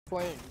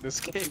playing this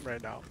game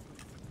right now.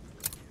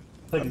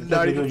 I'm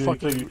not even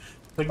fucking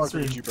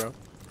with you, bro.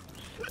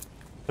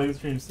 Take the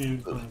stream,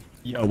 Steve.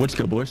 Yo, what's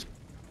good, boys?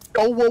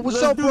 Yo,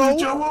 what's up, bro?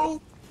 JoeWo?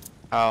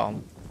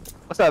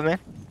 What's up, man?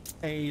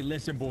 Hey,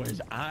 listen, boys.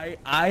 I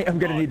am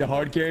gonna need the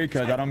hard carry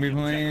because I don't be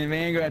playing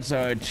Vanguard,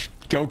 so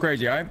go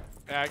crazy, alright?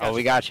 Yeah,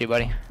 we got you,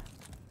 buddy.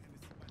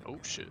 Oh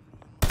shit.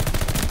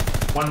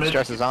 One mid.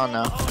 Stress is on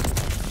now.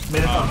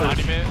 Mid and top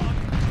Body first.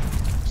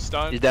 man.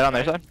 Stun. He's dead on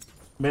their side.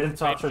 Mid and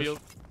top first. Field.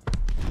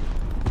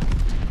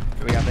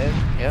 We got mid.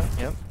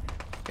 Yep.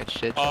 Good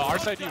shit. Our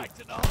side, you.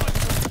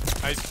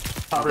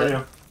 Nice. Top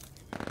radio.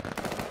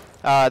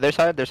 Their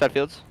side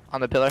fields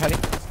on the pillar heading.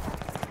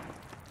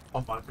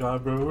 Oh my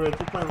god, bro. We're at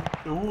the point.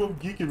 Ooh, I'm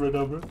geeking right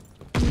now, bro.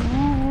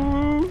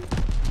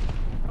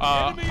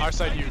 Our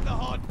side, you.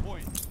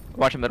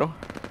 Watch the middle.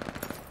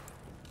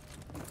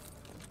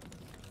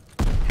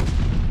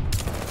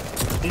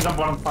 He's on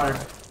bottom fire.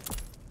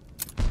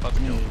 About to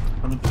kill.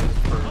 Let me do this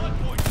for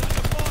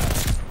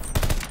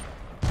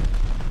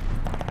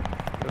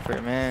Go for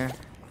it, man.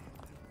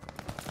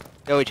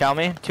 Yo, he chow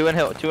me. Two and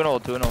old.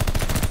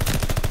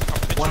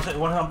 one hit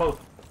on both.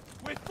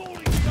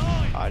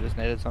 Oh, I just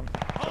needed some.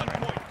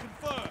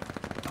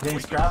 Getting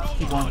scraps.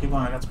 Keep going.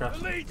 I got scraps.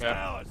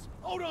 Yeah.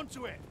 Hold on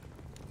to it.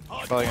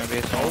 Probably gonna be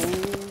a small.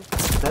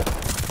 Dead.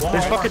 One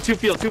There's more. fucking two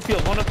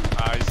field, one of them.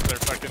 They're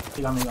fucking.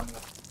 He got me.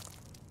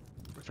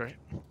 That's right.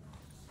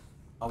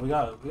 Oh, we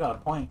got a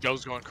point.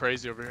 Joe's going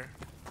crazy over here.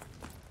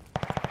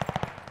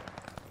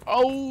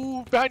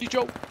 Oh, behind you,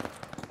 Joe.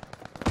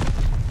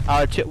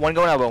 One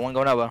going elbow.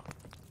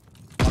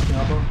 Nothing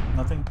elbow.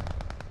 Nothing.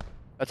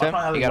 That's Watch him.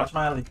 my alley. You got Watch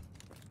my alley.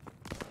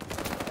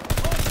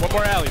 One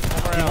more alley.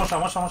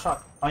 One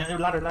shot. Oh, yeah,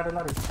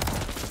 ladder.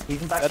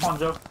 He's in back spawn,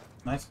 Joe.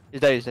 Nice.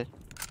 He's dead.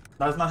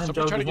 That's not him, Someone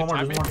Joe. trying to There's get one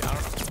time, more. maybe?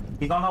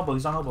 I don't know.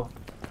 He's on elbow.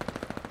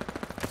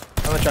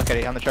 On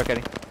the truck,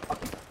 Eddie.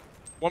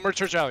 One more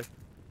church alley.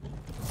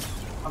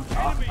 I'm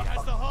Enemy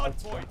has the hard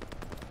point.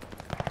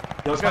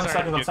 Yo, These guys 10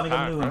 seconds. I'm aren't sending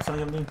getting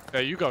him new. time, Yeah,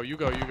 you go.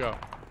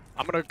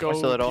 I'm gonna go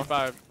Watch the little.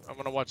 P5. I'm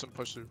gonna watch them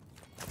push through.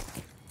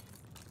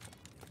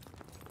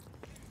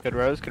 Good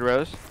rose.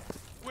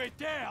 We're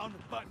down,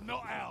 but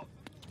not out.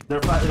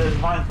 There's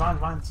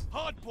vines.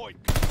 Hard point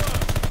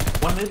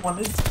confirmed. One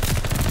mid.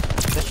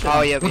 This shit.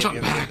 Oh yeah, What's up,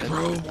 back,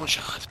 bro? One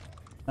shot.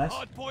 Nice.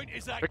 Hard point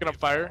is active. Picking up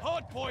fire.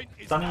 Hard point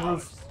is Stunning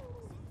ours. roof.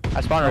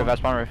 I spawn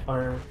roof.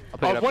 Or... I'll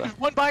pick it up.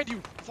 One behind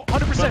you.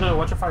 100%. No,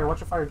 watch your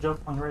fire, Joe.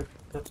 On your right.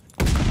 Yep.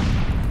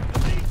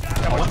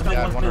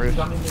 One roof.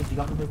 You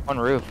got me mid. One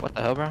roof. What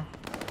the hell, bro?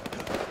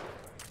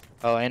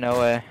 Oh, ain't no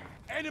way.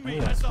 Enemy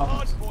Yeah, has the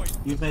hard fucking- point.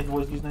 Use nades,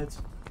 boys. Use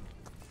nades.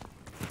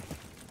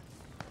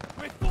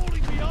 We're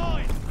falling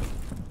behind.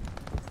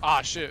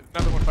 Ah, shit.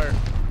 Another one fire.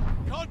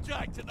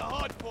 Contact at the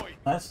hard point.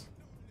 Nice.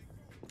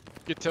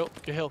 Get tilt.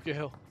 Get hill.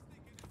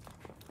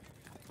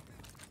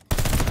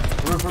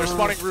 Roof. They're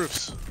spawning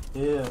roofs.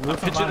 Yeah. I'm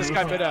pitching this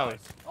guy mid alley.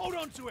 Hold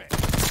on to it.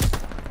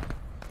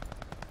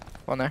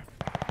 One there.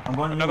 I'm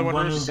going to Another one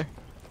roofs. roofs.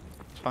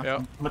 It's fine. Yeah.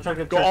 I'm gonna try to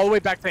get Go all the way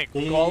back tank.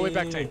 Yeah, Go all the way yeah,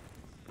 back yeah, tank.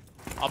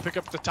 I'll pick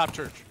up the top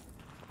church.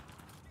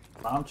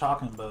 I'm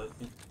chalking, but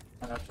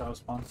I got shadow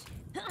spawns.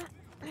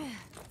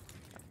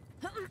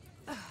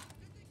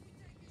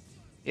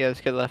 Yeah,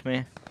 this kid left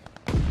me.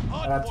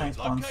 Hard got point tank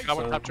spawns. located. Got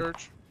one So- top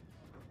church.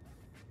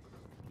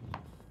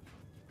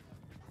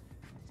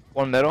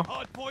 One middle.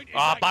 Hard point is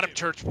Ah, active. bottom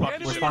church. Fuck.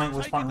 Enemy We're is spawning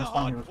taking the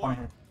hard here. point.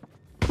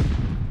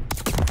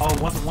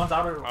 Oh, one's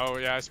outer. Oh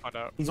yeah, I spawned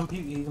out. He's on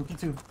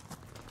P2.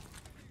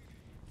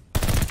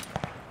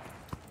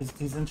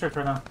 He's in church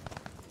right now.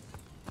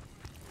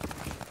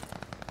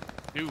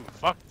 Dude,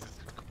 fuck this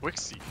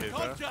Quixie kid, bro.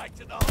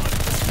 Contact at the hard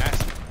point.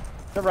 Nasty.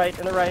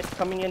 In the right,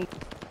 coming in.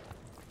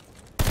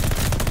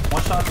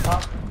 One shot at the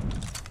top.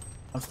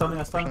 I'm stunning.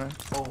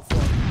 Oh,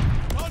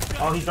 fuck.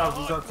 Contact Oh, he at dropped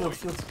the hard point.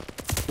 fields.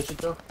 Good shit,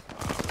 Joe.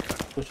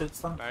 Good shit,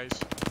 stun. Nice.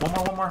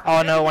 One more.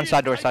 Oh no, Enemy one is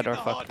side door. taking the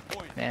Fuck. hard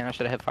point. Man, I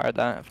should have hit fired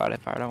that. If I'd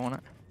hit fired, I want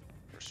it.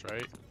 First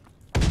right.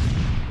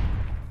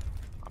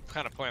 I'm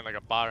kind of playing like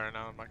a bot right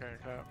now. I'm not gonna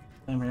cap.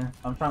 Same here.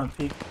 I'm trying to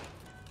peek.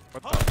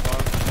 What the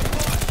fuck?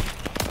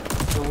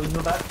 So we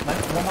move back.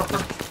 Nice. One more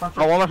front.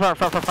 Oh, one more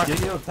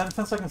front. Yo, 10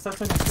 seconds. Switch.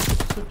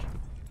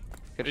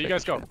 Good Here you shit,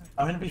 guys good go. shit.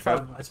 I'm in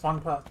B5. I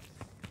spawned pot.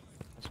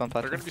 That's one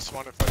They're platform. gonna be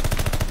spawning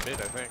fucking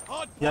mid, I think.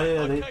 Hard point Yeah.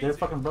 They're located.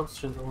 fucking broke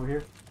shit over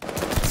here.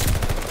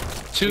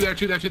 Two there.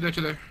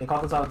 They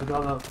called us out. Dude,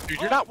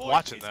 you're not Hard point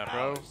watching is that,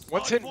 bro. ours.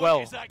 What's Hard hitting point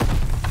well? is active.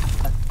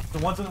 The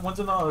one's in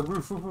the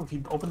roof.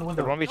 He opened the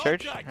window. Did one be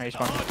church? Contact Or at he's the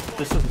fine. hard point.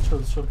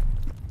 Just chill.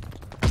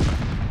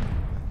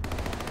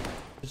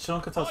 Just chill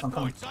and cut us. I'm Hard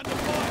coming. point's under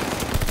fire.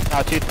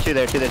 Oh, two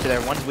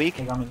there. One's weak.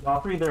 They got me. All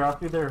three there.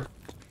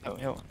 Oh,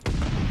 yo.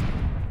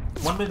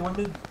 One mid.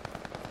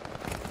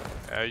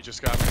 Yeah, you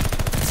just got me.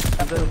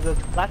 The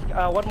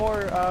Last, one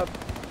more,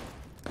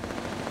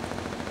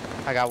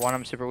 I got one.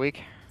 I'm super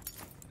weak.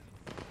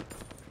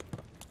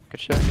 Good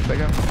shit. Good pick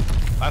up.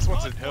 Last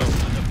one's in hill.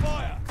 Under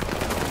fire.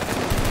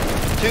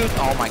 Two.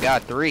 Oh my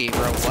god, three,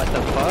 bro. What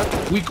the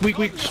fuck?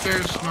 Weak.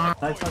 Stairs. Nah.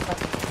 nice.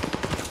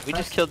 We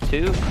just killed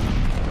two.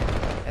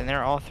 And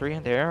they're all three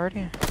there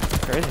already?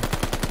 Crazy.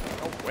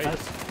 Oh, wait.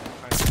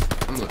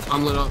 Nice.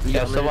 I'm lit up. You Yeah,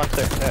 got still ready? one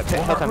third. On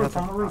Hill the time, roof,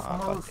 hill on the time. roof, Oh, on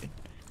the fuck roof. it.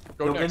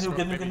 Go Yo, next. get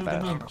Go new, maybe get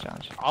back. new.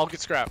 Challenge. I'll get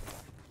scrap.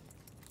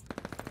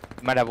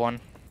 Might have one.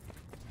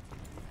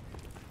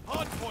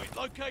 Hard point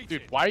located.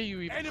 Dude, why are you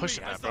even Enemy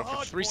pushing has that, bro? the For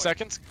hard 3 point.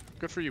 seconds?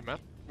 Good for you, man.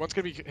 One's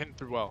gonna be hitting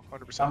through well,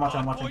 100%. I'm watching,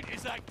 I'm Hard watching. point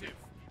is active.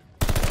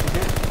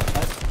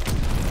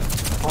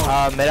 Nice.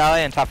 Oh, Mid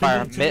alley and top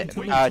fire. Two Mid,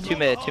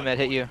 mid, two mid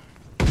hit you.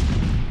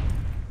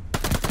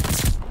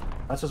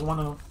 that's just one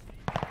of them.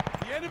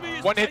 The enemy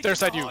is One hit taking there the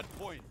side you. hard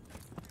point.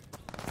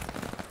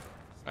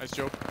 Nice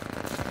joke.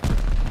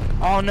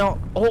 Oh no.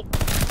 Oh.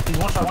 He's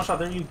one shot,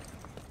 there you.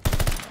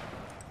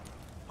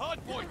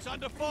 Hard point's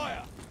under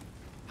fire.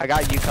 I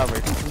got you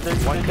covered. There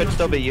you, One there could you,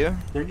 still be tree. you.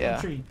 There you,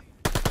 Yeah. tree.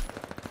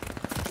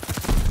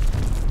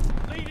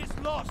 Lead is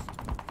lost.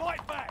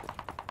 Fight back.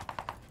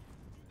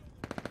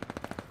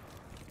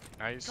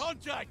 Nice.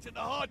 Contact at the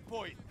hard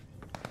point.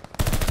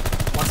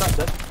 One shot,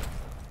 dead.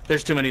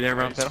 There's too many there,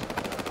 bro. Nice.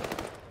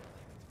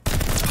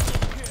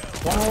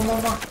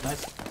 One.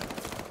 Nice.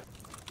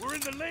 We're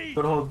in the lead.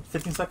 Good hold.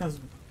 15 seconds.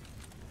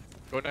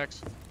 Go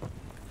next.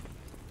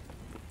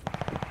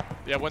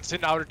 Yeah, one's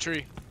hitting outer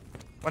tree.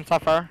 One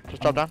top fire.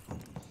 Just drop down.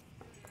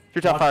 Two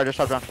top fire. Just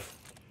drop down.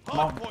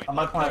 Hard point I'm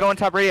not Go on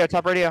top radio.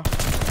 Top radio.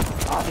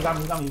 Ah, he got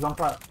me, he's on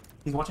flat.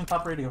 He's watching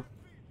top radio.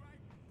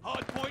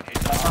 Hard point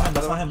is That's not him,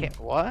 that's not him.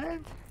 What?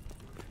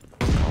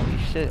 Holy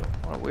shit.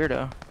 What a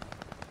weirdo.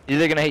 He's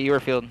either gonna hit you or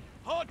field.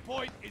 hard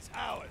point is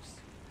ours.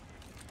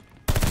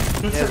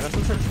 Two Yeah, church.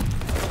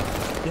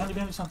 Behind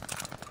you, son.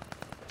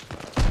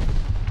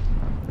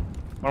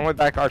 One way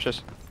back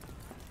arches.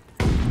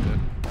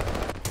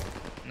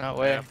 No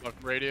way. Yeah, fuck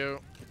radio.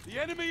 The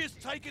enemy is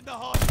taking the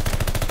hard.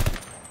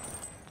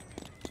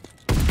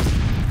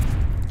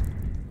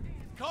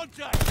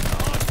 Contact at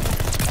the hard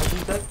point. Oh,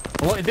 he's dead.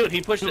 What, dude?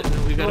 He pushed it.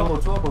 We Two got elbow,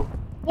 him. two elbow.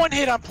 One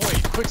hit on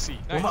point. Quixie.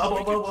 Nice.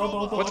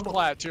 Elbow. What's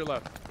flat to your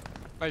left?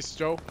 Nice,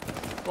 Joe.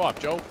 Go up,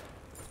 Joe.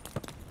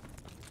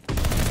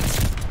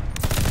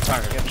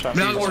 Good shot.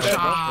 Another more Dead.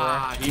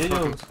 shot. He Yeah,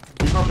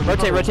 fucking-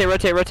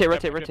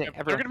 Rotate.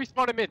 They're gonna be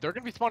spawning mid.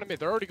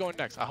 They're already going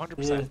next.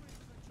 100%.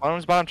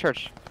 Bottom's bottom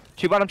church.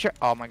 Two bottom church.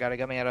 Oh my god, I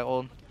got me out of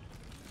old.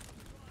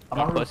 I'm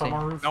on roof, pussy. I'm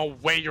on roof. No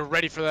way. You're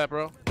ready for that,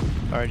 bro.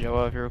 Sorry,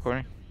 JoeWo, if you're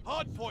recording.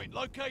 Hard point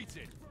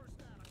located.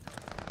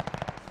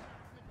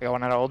 I got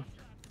one out of old.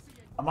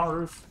 I'm on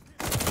roof.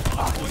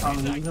 Ah, he's on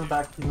me. He's in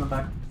the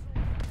back.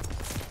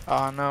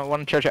 Oh no,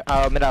 one church.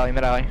 Mid alley.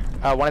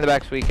 One in the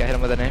back's weak. I hit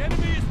him with a The nade.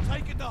 enemy is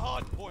taking the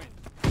hard point.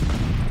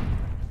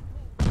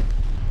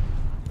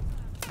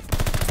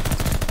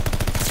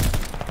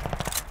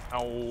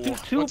 Oh,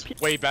 one's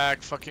way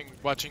back. Fucking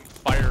watching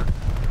fire.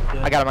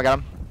 I got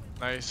him.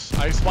 Nice.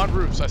 I spawned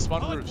roofs. Hard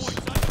point's under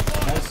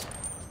fire. Nice.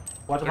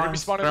 Watch They're gonna be behind.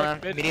 spawning Turn like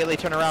around. mid. Immediately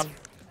turn around.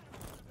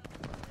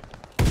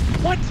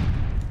 What?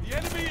 The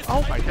enemy is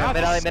Oh my taking god.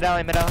 Mid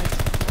alley.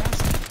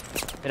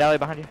 Mid alley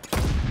behind you.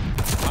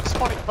 I'm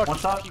spawning fucking One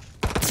shot.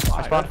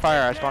 I spawned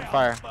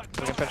fire.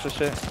 We can finish this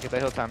shit. Get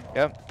that hill time.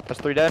 Yep.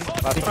 That's 3 dead.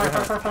 Last Hey, one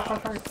fire.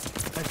 behind.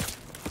 Nice.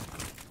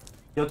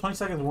 Yo, 20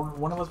 seconds.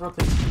 One of us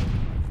rotates.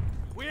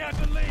 We have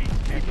the lead.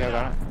 Yeah, I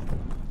got it.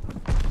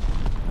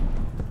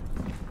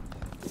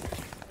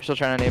 You're still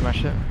trying to nade my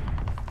shit.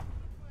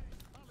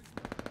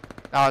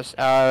 No, it's,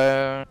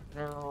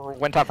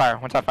 one top fire.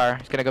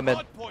 He's gonna go mid.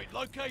 Hard point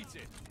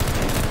located.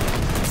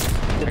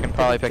 I can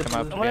probably pick him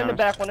up. to One be in the honest.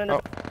 back, one in the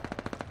Oh. back.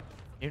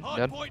 You Hard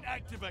dead? point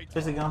activated.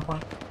 There's a gun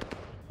point.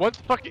 One's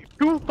fucking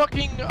two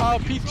fucking Control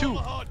the P2.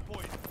 hard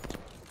point.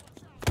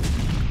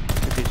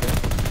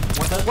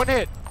 One dead. One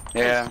hit.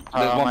 Yeah, there's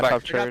my one back. top I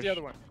got church. the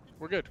other one.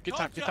 We're good. Get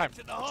time. Contact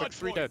at the It's hard like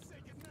 3 point. dead.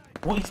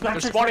 One, he's back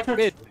They're church, spawning back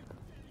mid. church.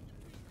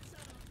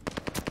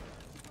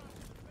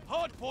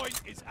 Hard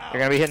point is out.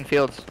 They're gonna be hitting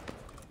fields.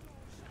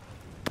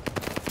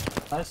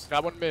 Nice.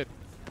 Got one mid.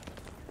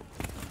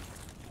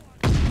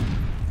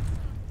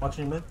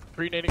 Watching mid.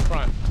 3 nading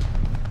front.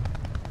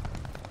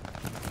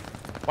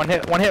 One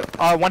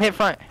hit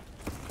front.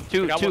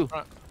 Two Got one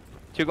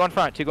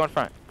front. going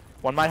front.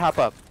 One might hop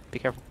up. Be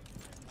careful.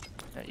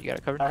 Yeah, you got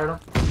it covered. I heard him.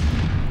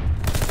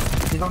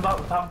 He's on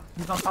top.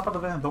 He's on top of the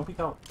van. Don't peek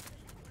out.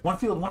 One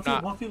field.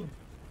 Nah. One field.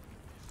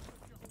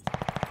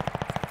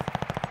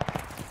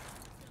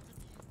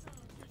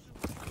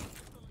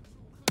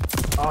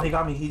 Oh, he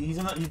got me. He's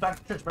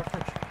back church.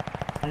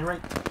 On your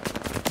right.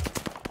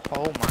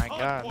 Oh my Hard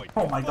god. point.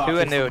 Oh my god. Two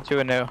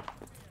and new.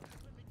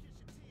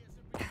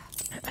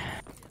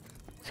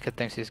 This kid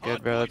thinks he's good,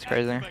 Hard bro. point That's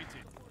crazy. activated.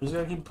 You just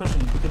gotta keep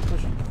pushing. Keep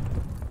pushing.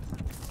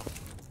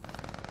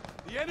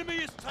 The enemy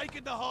is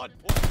taking the hard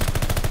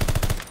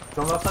point.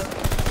 Go outside.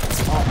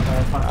 Oh my god.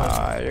 That's my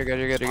fault. You're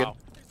good. Wow.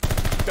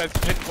 You guys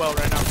are hitting well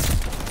right now.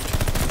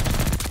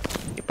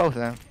 Get both of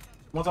them.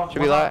 One's on. Should be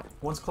one's light. on,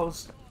 One's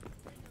close.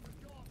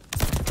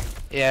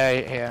 Yeah. You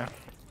You're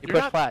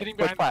push not flat. sitting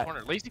Push behind the flat.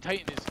 corner. Lazy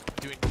Titan is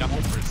doing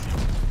nothing for his team.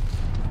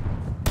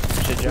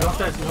 Shit, He's Joe.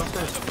 upstairs. Under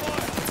fire.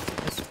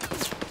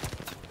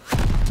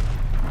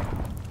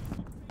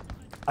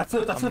 I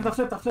flipped.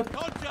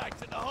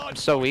 Contact at the hard I'm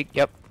so weak.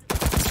 Yep.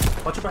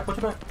 Watch your back,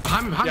 watch your back.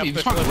 Behind me, you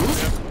push just want to left,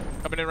 move?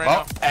 yeah. Coming in right Oh,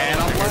 now. and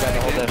I'm I got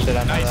to hold that shit.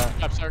 I know Nice. that.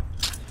 Job, sir.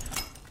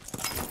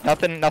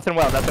 Nothing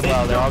well.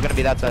 They're all gonna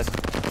be that side.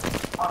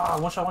 Ah,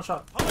 one shot, one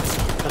shot.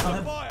 That's on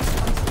him. Fire.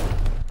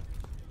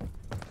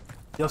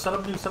 Yo, set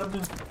up new, set up new.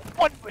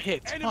 One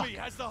hit. Enemy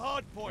has the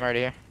hard I'm point. already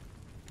here.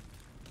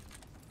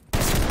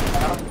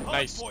 Hard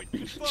Nice. point I'm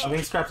confirmed.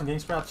 getting scraps, I'm getting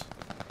scraps.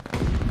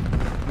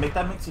 Make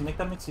that mixy, make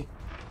that mixy.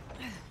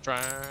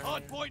 Try.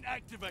 Hard point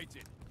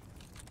activated.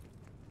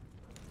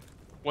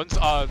 One's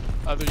other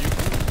you.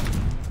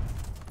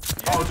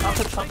 Oh, drop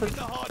it, drop Taking it.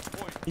 the hard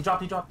point. He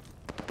dropped, he dropped.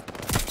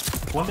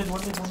 One mid,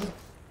 one mid, one mid.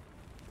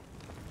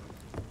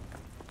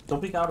 Don't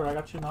peek outer, I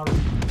got you now.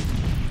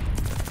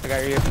 I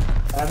got you.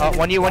 Oh,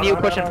 one you,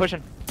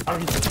 pushing.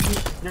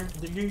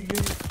 You.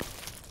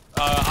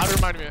 Outer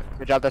reminded me.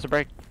 Good job. That's a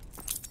break.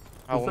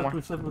 Oh, one more.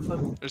 We flip.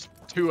 There's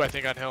two, I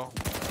think, on hill.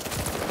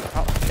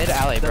 Oh, mid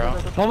alley, bro.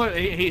 Hold on,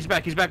 he's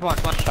back block.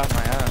 Shot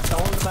my ass.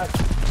 All in the back.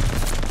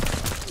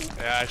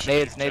 Yeah, I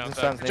should. Nades and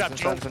stuns. Good job,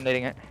 Joe. I'm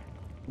nading it.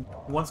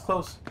 One's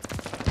close.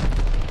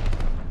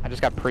 I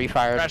just got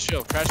pre-fired. Crash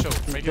hill.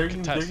 Make There it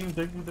you, contest.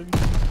 there you.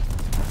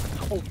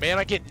 Oh man,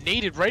 I get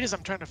naded right as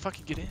I'm trying to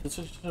fucking get in. Just.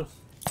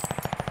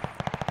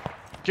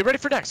 Get ready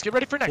for next. We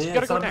gotta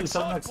go next.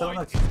 Set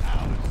next.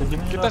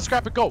 Get that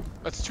scrap and go.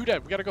 That's two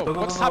dead. We gotta go. Go,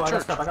 What's go, top I got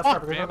church? scrap, I got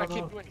Fuck, scrap, man, go, I go,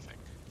 can't go. do anything.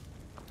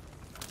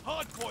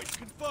 Hard point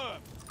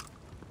confirmed.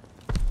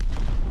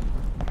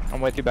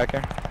 I'm with you back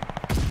here.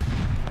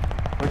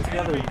 Work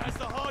together. Enemy has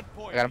the hard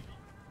point. I got him.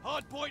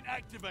 Hard point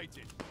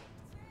activated.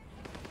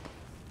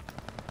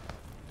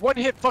 One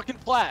hit fucking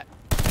plat.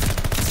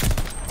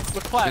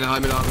 Look plat.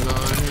 Got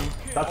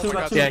two, my got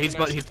God. two. Yeah,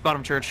 he's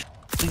bottom church.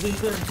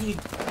 He's there, he.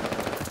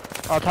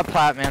 Oh, top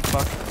plat, man.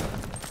 Fuck.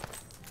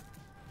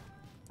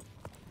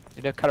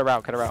 You did cut her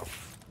out.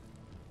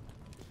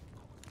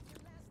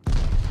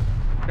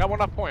 Got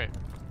one on point.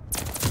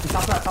 He's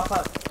top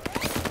flat.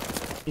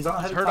 He's on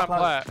the head Hurt top on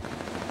plat.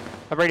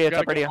 Top radio.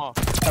 Gotta get him off.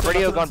 Top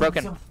radio going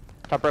broken.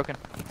 Top broken.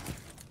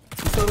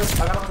 He's still there.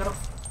 I got him.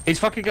 He's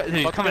fucking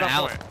he's Fuck, coming get on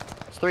out. point.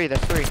 That's three.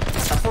 That's three.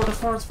 That's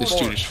four. This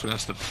dude just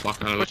finessed the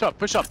fuck out of it.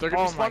 Push up. They're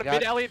gonna Oh be spawning my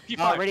mid God. alley at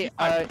P5. Ready.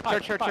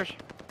 P5, Church. P5.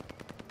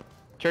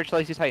 Church,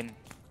 Lacey Titan.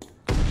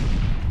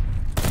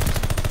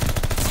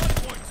 Hard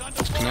point's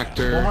under fire.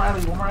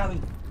 Connector. One more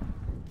alley.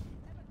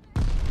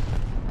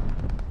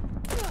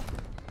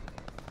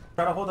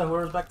 Try to hold that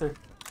whoever's back there.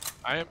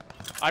 I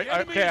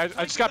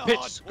just got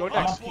pitched. Go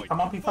next. I'm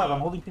on P5. I'm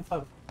holding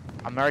P5.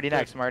 I'm already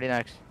next.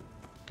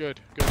 Good.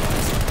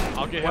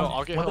 I'll get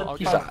hill.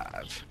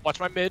 Watch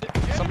my mid.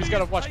 Somebody's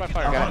gotta watch my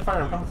fire. I'm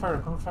on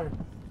fire.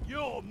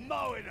 You're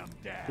mowing them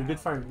down. You're good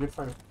fire. You're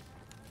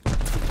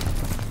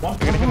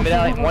gonna come mid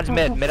alley. One's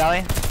mid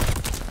alley.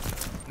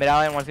 Mid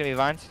alley and one's gonna be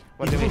vines.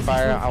 One's gonna be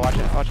fire. I'll watch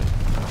it.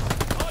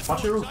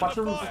 Watch your roof.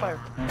 Fire.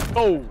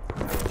 Oh,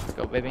 Let's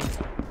go, baby.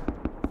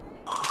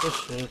 Good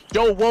shit.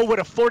 JoeWo with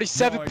a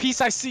 47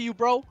 piece. I see you,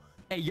 bro.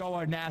 Hey, y'all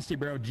are nasty,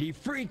 bro.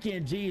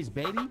 Freaking G's,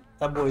 baby.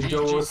 That boy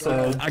JoeWo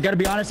said. I gotta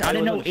be honest, I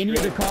didn't know any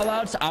of the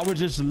callouts. I was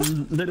just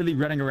literally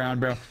running around,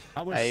 bro.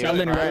 I was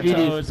selling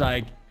radios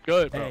like,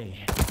 Good, bro.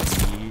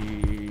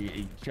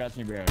 hey, trust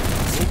me, bro.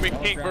 Moving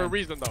king for a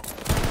reason, though.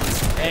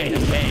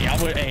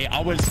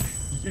 I was.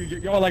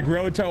 Y'all like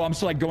Roto. I'm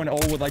still like going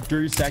old with like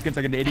 3 seconds,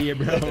 like an idiot,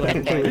 bro. Like,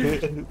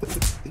 GG,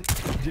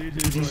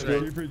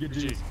 freaking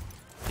G's.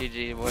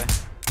 GG, boy.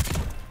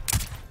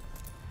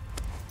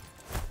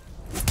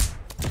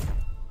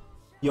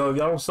 Yo, if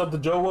y'all don't sub to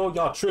JoeWo,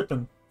 y'all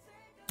tripping.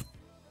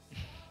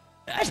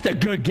 That's the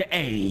good game.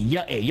 Hey,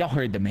 y'all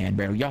heard the man,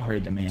 bro. Y'all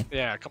heard the man.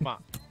 Yeah, come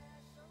on.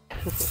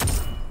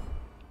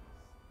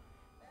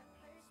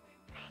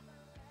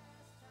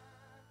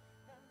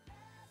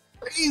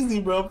 Crazy,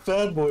 bro. I'm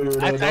fanboy.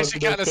 That's actually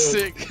kind of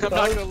sick. I'm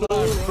not gonna lie,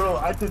 bro. Bro,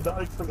 I did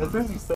not expect. As soon as you said